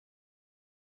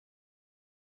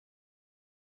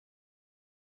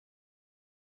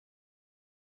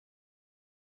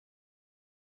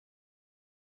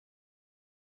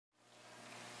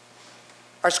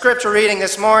Our scripture reading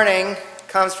this morning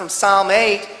comes from Psalm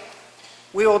 8.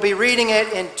 We will be reading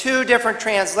it in two different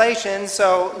translations,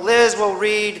 so Liz will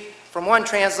read from one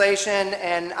translation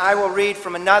and I will read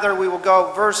from another. We will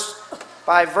go verse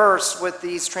by verse with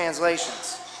these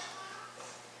translations.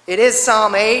 It is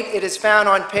Psalm 8. It is found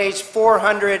on page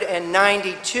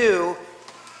 492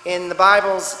 in the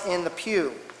Bibles in the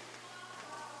pew.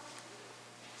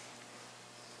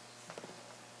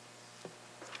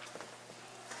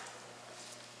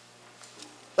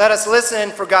 Let us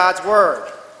listen for God's word.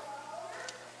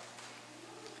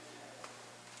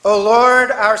 O Lord,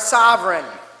 our sovereign,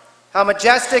 how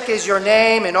majestic is your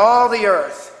name in all the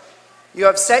earth. You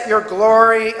have set your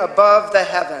glory above the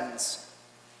heavens.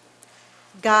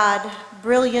 God,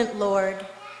 brilliant Lord,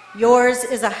 yours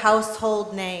is a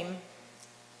household name.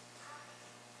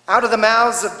 Out of the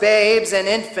mouths of babes and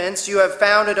infants you have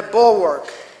founded a bulwark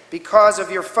because of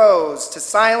your foes, to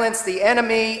silence the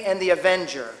enemy and the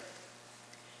avenger.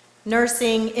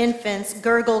 Nursing infants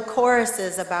gurgle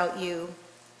choruses about you.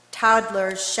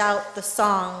 Toddlers shout the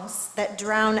songs that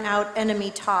drown out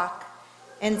enemy talk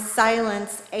and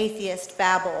silence atheist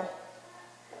babble.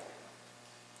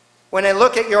 When I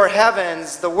look at your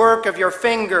heavens, the work of your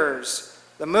fingers,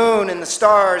 the moon and the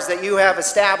stars that you have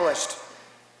established,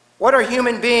 what are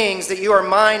human beings that you are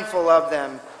mindful of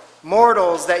them,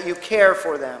 mortals that you care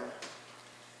for them?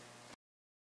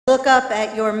 Look up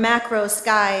at your macro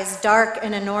skies, dark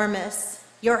and enormous,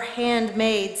 your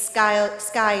handmade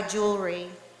sky jewelry,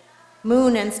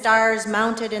 moon and stars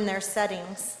mounted in their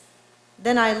settings.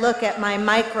 Then I look at my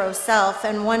micro self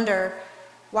and wonder,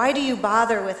 why do you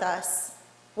bother with us?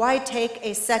 Why take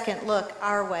a second look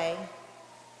our way?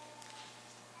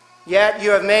 Yet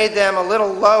you have made them a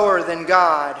little lower than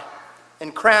God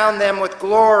and crowned them with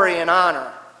glory and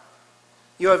honor.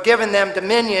 You have given them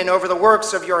dominion over the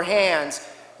works of your hands.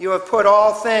 You have put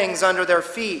all things under their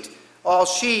feet, all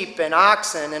sheep and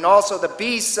oxen, and also the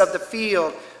beasts of the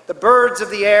field, the birds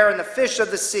of the air and the fish of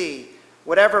the sea,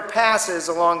 whatever passes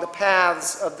along the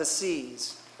paths of the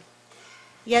seas.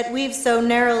 Yet we've so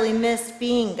narrowly missed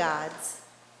being gods,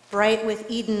 bright with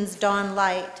Eden's dawn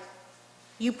light.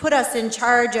 You put us in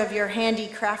charge of your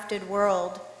handicrafted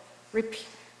world,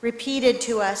 repeated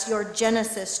to us your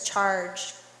Genesis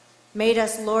charge, made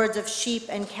us lords of sheep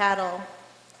and cattle,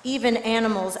 even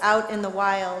animals out in the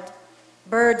wild,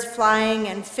 birds flying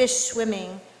and fish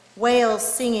swimming, whales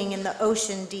singing in the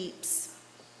ocean deeps.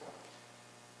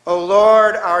 O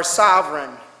Lord, our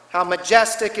sovereign, how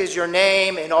majestic is your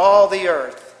name in all the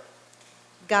earth.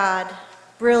 God,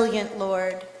 brilliant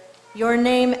Lord, your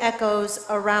name echoes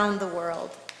around the world.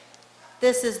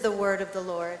 This is the word of the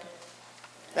Lord.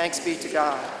 Thanks be to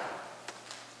God.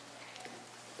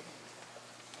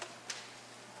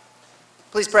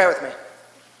 Please pray with me.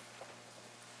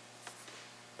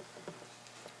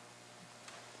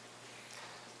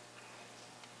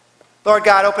 Lord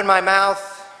God, open my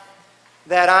mouth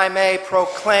that I may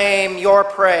proclaim your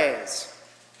praise.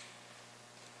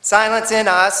 Silence in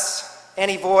us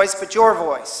any voice but your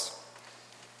voice,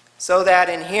 so that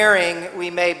in hearing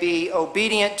we may be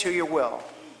obedient to your will.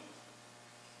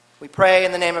 We pray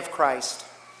in the name of Christ.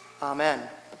 Amen.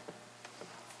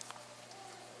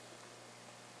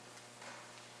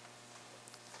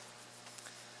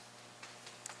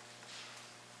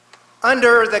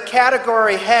 Under the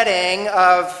category heading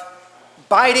of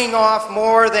biting off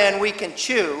more than we can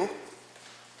chew,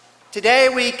 today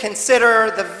we consider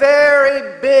the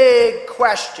very big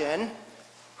question,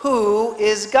 who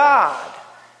is God?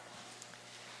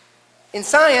 In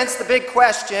science, the big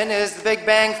question is the Big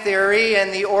Bang Theory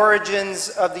and the origins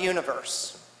of the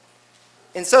universe.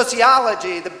 In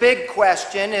sociology, the big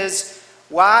question is,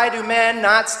 why do men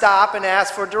not stop and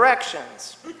ask for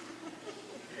directions?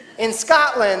 In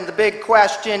Scotland, the big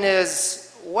question is,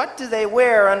 what do they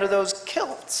wear under those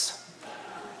kilts?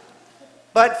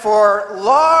 But for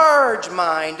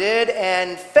large-minded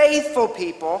and faithful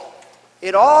people,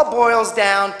 it all boils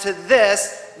down to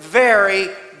this very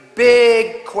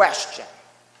big question.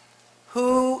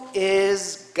 Who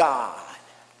is God?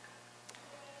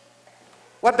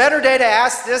 What better day to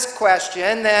ask this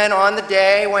question than on the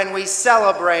day when we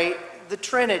celebrate the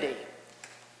Trinity?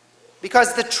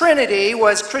 Because the Trinity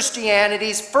was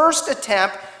Christianity's first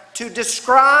attempt to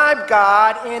describe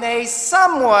God in a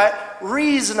somewhat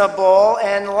reasonable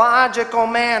and logical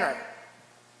manner.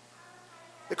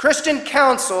 The Christian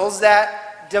councils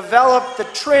that developed the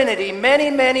Trinity many,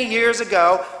 many years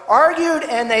ago argued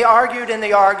and they argued and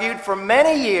they argued for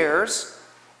many years,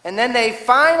 and then they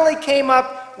finally came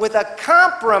up with a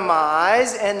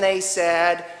compromise and they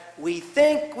said, we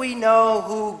think we know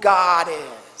who God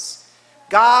is.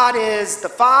 God is the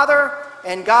Father,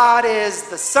 and God is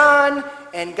the Son,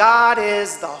 and God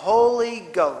is the Holy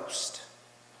Ghost.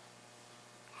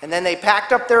 And then they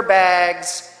packed up their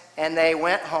bags and they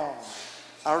went home.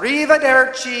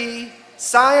 Arrivederci,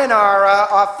 sayonara,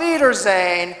 auf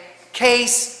Wiedersehen,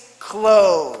 case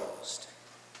closed.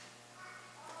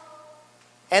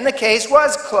 And the case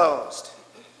was closed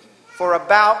for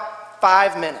about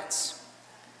 5 minutes.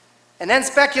 And then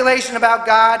speculation about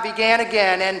God began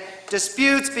again, and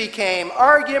disputes became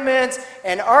arguments,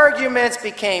 and arguments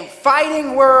became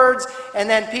fighting words, and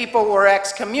then people were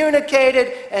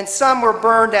excommunicated, and some were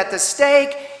burned at the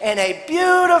stake, and a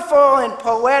beautiful and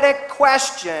poetic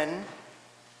question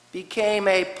became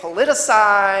a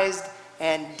politicized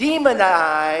and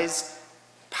demonized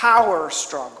power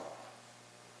struggle.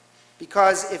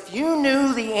 Because if you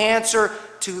knew the answer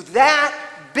to that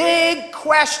big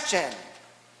question,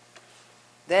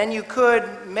 then you could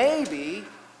maybe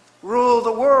rule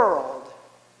the world.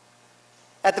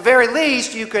 At the very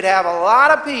least, you could have a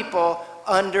lot of people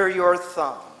under your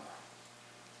thumb.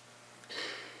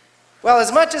 Well,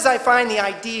 as much as I find the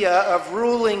idea of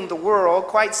ruling the world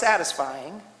quite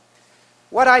satisfying,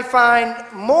 what I find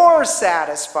more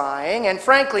satisfying and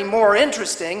frankly more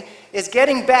interesting is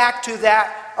getting back to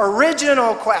that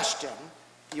original question,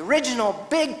 the original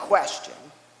big question,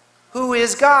 who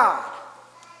is God?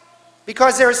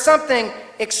 Because there is something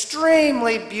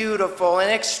extremely beautiful and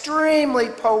extremely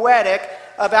poetic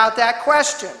about that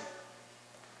question.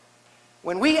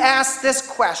 When we ask this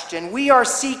question, we are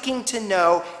seeking to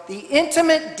know the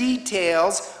intimate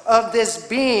details of this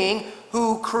being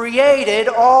who created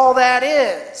all that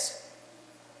is.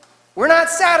 We're not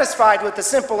satisfied with the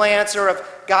simple answer of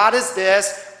God is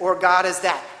this or God is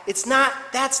that.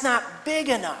 That's not big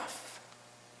enough.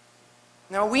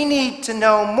 Now, we need to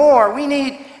know more. We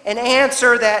need an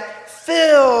answer that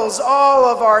fills all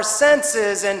of our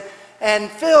senses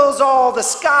and fills all the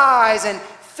skies and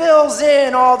fills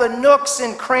in all the nooks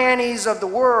and crannies of the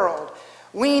world.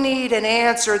 We need an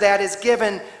answer that is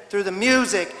given through the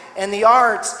music and the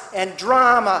arts and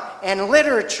drama and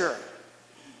literature.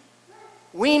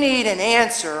 We need an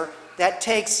answer that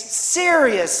takes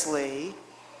seriously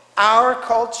our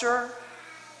culture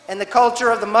and the culture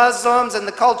of the Muslims and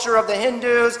the culture of the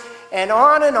Hindus, and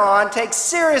on, takes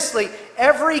seriously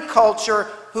every culture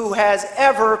who has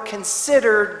ever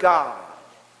considered God.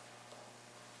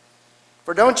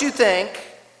 For don't you think,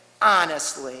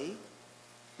 honestly,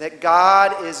 that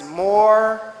God is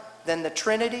more than the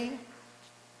Trinity?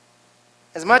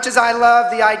 As much as I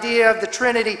love the idea of the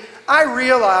Trinity, I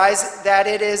realize that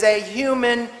it is a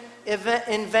human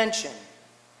invention,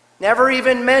 never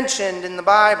even mentioned in the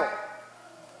Bible.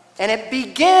 And it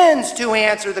begins to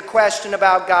answer the question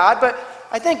about God, but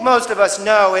I think most of us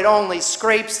know it only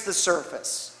scrapes the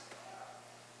surface.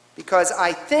 Because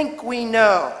I think we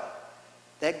know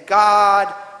that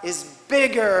God is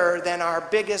bigger than our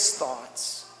biggest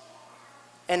thoughts,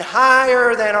 and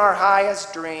higher than our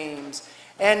highest dreams,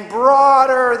 and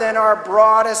broader than our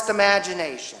broadest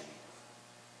imagination.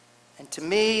 And to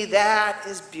me, that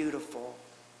is beautiful.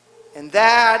 And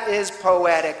that is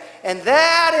poetic. And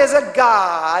that is a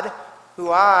God who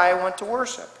I want to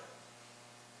worship.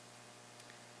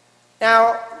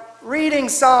 Now, reading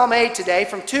Psalm 8 today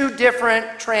from two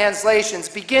different translations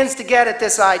begins to get at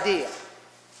this idea.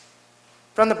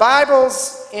 From the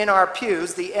Bibles in our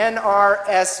pews, the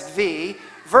NRSV,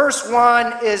 verse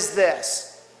 1 is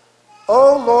this: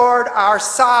 O Lord, our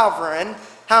sovereign,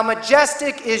 how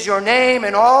majestic is your name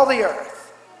in all the earth.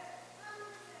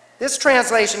 This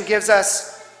translation gives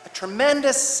us a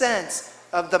tremendous sense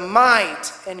of the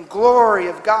might and glory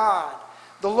of God.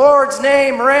 The Lord's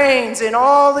name reigns in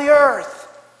all the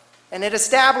earth, and it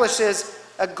establishes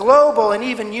a global and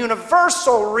even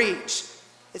universal reach.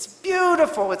 It's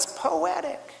beautiful, it's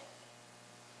poetic.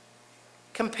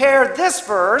 Compare this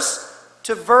verse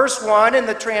to verse 1 in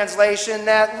the translation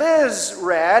that Liz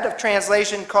read, a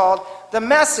translation called The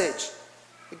Message.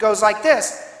 It goes like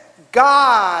this: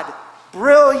 God,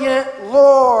 brilliant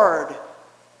Lord,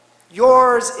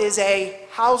 yours is a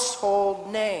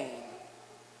household name.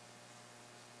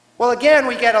 Well, again,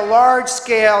 we get a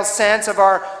large-scale sense of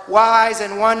our wise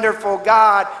and wonderful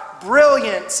God.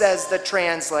 Brilliant, says the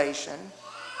translation.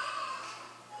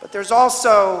 But there's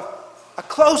also a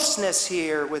closeness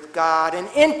here with God, an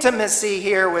intimacy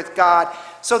here with God,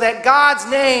 so that God's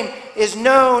name is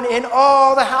known in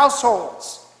all the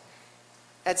households.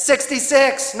 At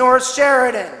 66 North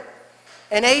Sheridan,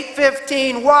 and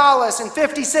 815 Wallace, and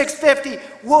 5650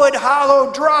 Wood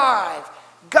Hollow Drive,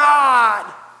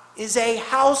 God is a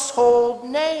household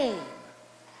name.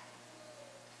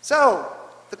 So,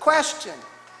 the question,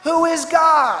 who is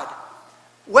God?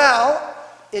 Well,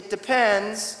 it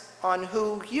depends on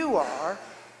who you are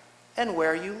and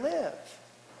where you live.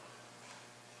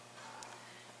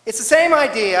 It's the same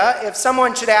idea if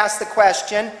someone should ask the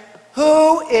question,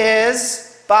 who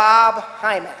is Bob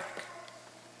Hymack?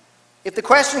 If the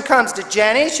question comes to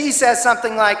Jenny, she says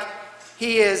something like,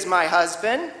 he is my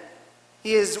husband,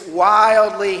 he is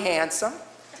wildly handsome,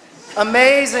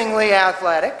 amazingly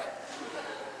athletic,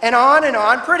 and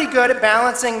on, pretty good at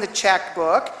balancing the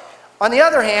checkbook. On the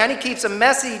other hand, he keeps a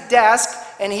messy desk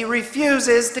and he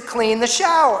refuses to clean the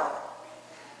shower.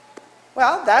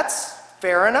 Well, that's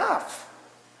fair enough.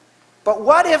 But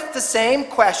what if the same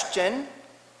question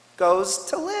goes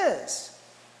to Liz?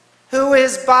 Who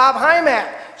is Bob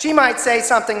Hymack? She might say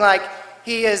something like,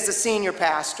 he is the senior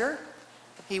pastor.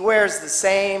 He wears the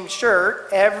same shirt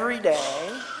every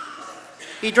day.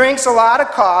 He drinks a lot of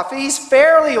coffee. He's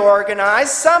fairly organized,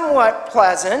 somewhat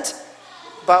pleasant,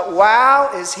 but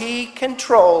wow, is he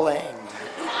controlling.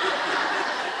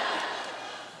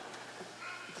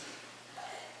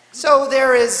 So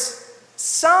there is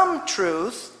some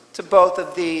truth to both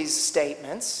of these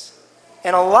statements,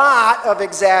 and a lot of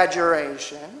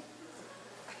exaggeration.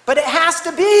 But it has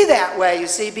to be that way, you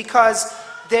see, because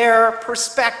their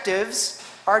perspectives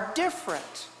are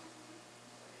different.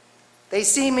 They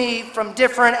see me from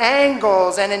different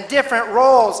angles and in different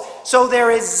roles, so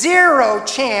there is zero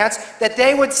chance that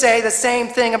they would say the same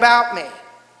thing about me.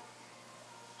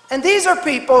 And these are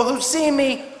people who see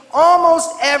me almost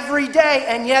every day,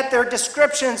 and yet their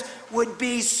descriptions would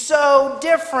be so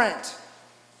different.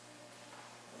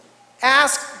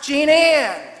 Ask Jean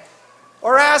Ann,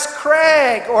 or ask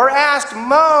Craig, or ask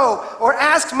Mo, or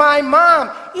ask my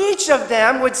mom. Each of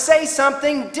them would say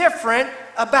something different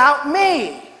about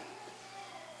me.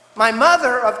 My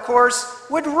mother, of course,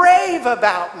 would rave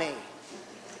about me.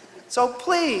 So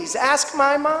please, ask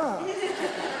my mom.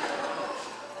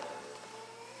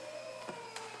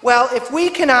 Well, if we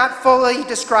cannot fully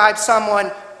describe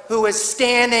someone who is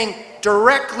standing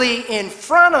directly in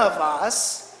front of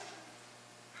us,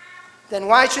 then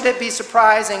why should it be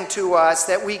surprising to us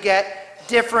that we get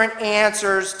different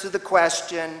answers to the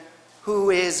question,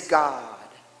 who is God?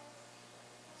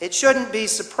 It shouldn't be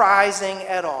surprising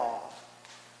at all.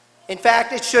 In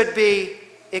fact, it should be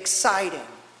exciting.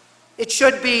 It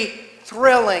should be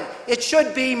thrilling. It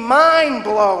should be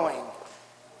mind-blowing.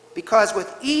 Because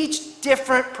with each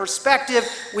different perspective,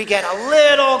 we get a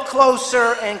little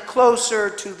closer and closer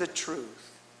to the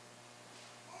truth.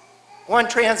 One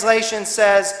translation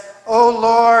says, O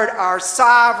Lord, our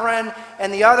sovereign,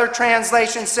 and the other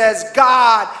translation says,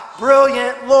 God,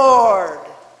 brilliant Lord.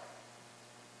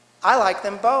 I like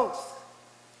them both.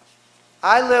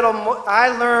 I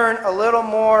learn a little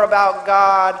more about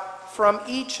God from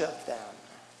each of them.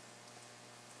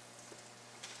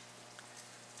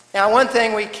 Now, one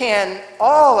thing we can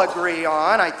all agree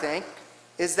on, I think,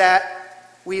 is that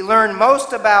we learn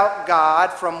most about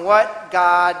God from what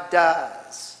God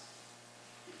does.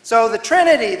 So the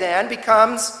Trinity then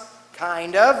becomes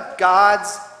kind of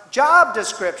God's job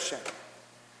description.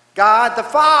 God the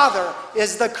Father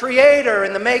is the creator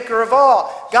and the maker of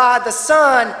all. God the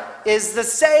Son is the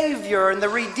Savior and the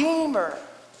Redeemer.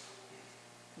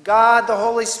 God the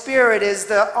Holy Spirit is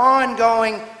the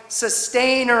ongoing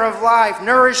sustainer of life,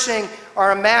 nourishing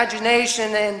our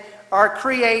imagination and our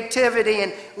creativity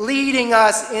and leading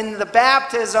us in the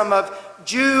baptism of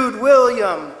Jude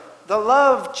William, the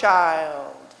love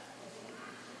child.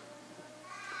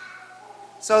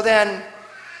 So then,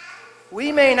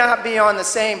 we may not be on the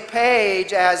same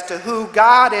page as to who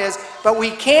God is, but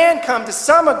we can come to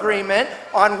some agreement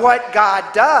on what God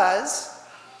does.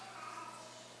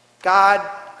 God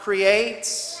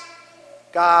creates,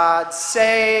 God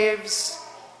saves,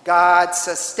 God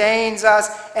sustains us.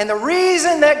 And the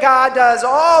reason that God does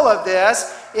all of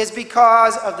this is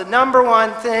because of the number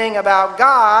one thing about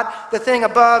God, the thing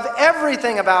above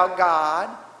everything about God,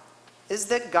 is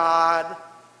that God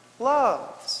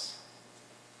loves.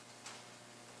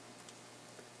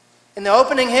 In the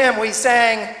opening hymn, we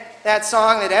sang that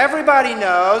song that everybody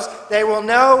knows, they will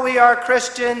know we are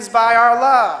Christians by our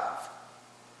love.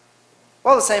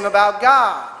 Well, the same about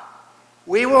God.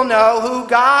 We will know who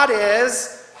God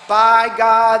is by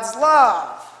God's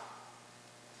love.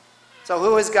 So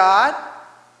who is God?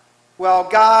 Well,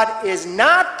 God is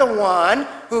not the one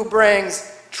who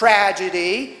brings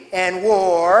tragedy and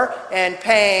war and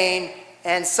pain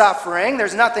and suffering.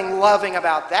 There's nothing loving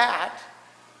about that.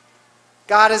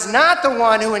 God is not the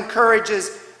one who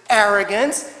encourages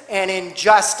arrogance and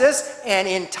injustice and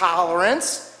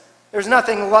intolerance. There's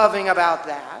nothing loving about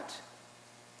that.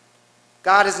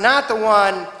 God is not the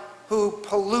one who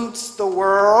pollutes the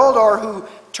world or who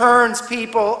turns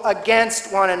people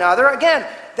against one another. Again,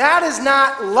 that is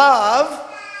not love,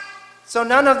 so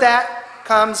none of that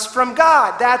comes from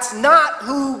God. That's not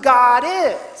who God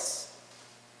is.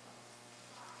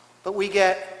 But we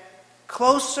get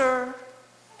closer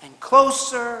and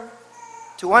closer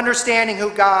to understanding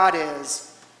who God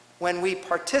is when we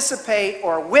participate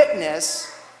or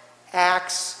witness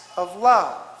acts of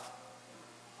love.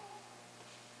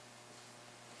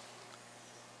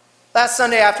 Last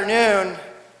Sunday afternoon,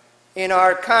 in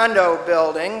our condo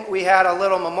building, we had a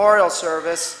little memorial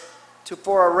service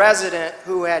for a resident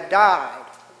who had died.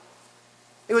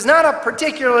 It was not a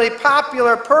particularly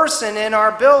popular person in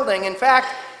our building. In fact,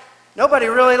 nobody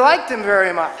really liked him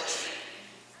very much.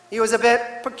 He was a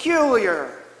bit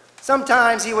peculiar.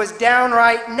 Sometimes he was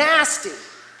downright nasty.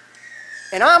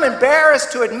 And I'm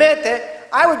embarrassed to admit that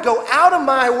I would go out of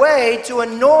my way to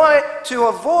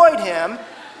avoid him.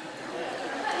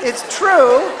 It's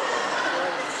true.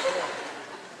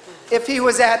 If he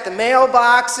was at the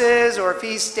mailboxes or if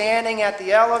he's standing at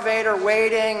the elevator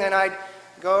waiting, then I'd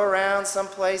go around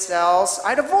someplace else.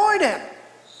 I'd avoid him.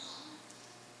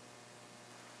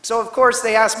 So, of course,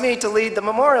 they asked me to lead the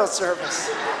memorial service.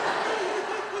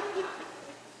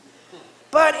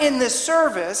 But in this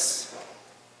service,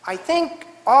 I think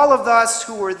all of us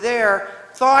who were there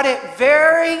thought it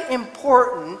very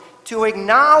important to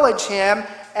acknowledge him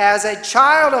as a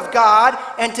child of God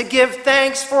and to give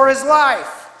thanks for his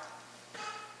life.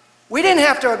 We didn't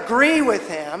have to agree with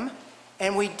him,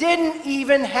 and we didn't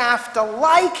even have to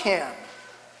like him.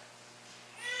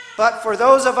 But for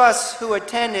those of us who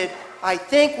attended, I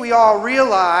think we all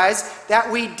realized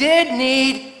that we did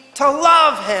need to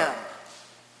love him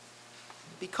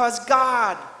because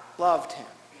God loved him.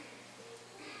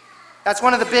 That's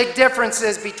one of the big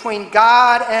differences between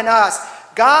God and us.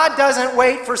 God doesn't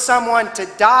wait for someone to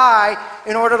die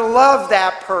in order to love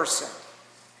that person.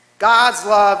 God's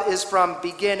love is from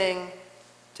beginning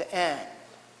to end.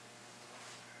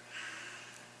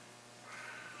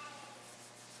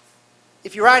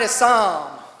 If you write a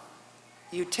psalm,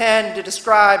 you tend to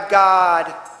describe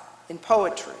God in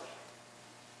poetry.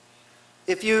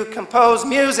 If you compose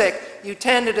music, you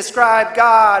tend to describe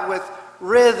God with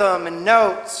rhythm and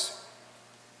notes.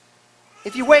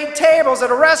 If you wait tables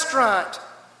at a restaurant,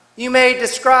 you may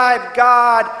describe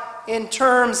God in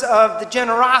terms of the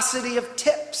generosity of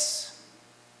tips.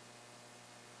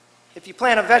 If you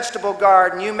plant a vegetable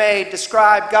garden, you may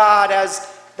describe God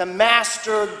as the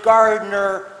master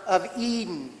gardener of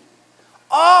Eden.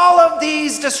 All of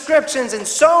these descriptions and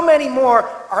so many more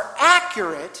are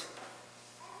accurate,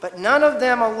 but none of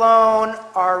them alone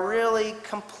are really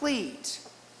complete.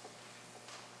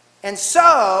 And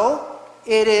so,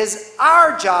 it is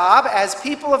our job as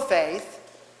people of faith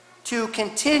to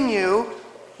continue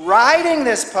writing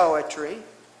this poetry,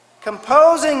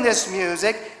 composing this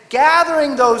music,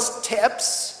 gathering those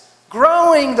tips,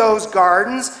 growing those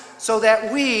gardens, so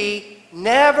that we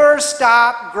never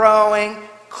stop growing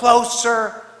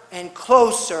closer and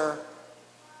closer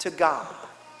to God.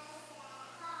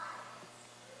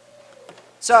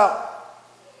 So,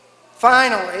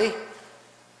 finally,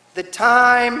 the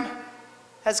time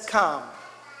has come.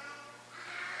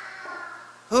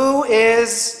 Who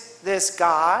is this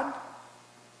God?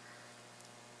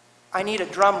 I need a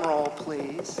drum roll,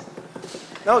 please.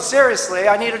 No, seriously,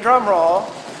 I need a drum roll.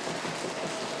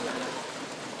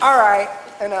 All right,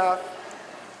 enough.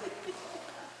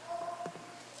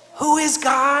 Who is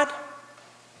God?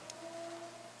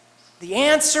 The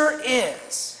answer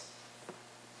is,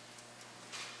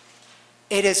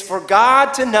 it is for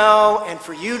God to know and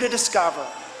for you to discover.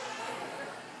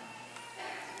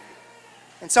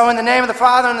 And so in the name of the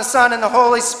Father, and the Son, and the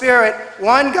Holy Spirit,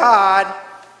 one God,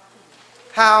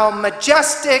 how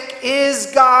majestic is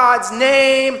God's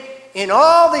name in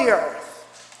all the earth.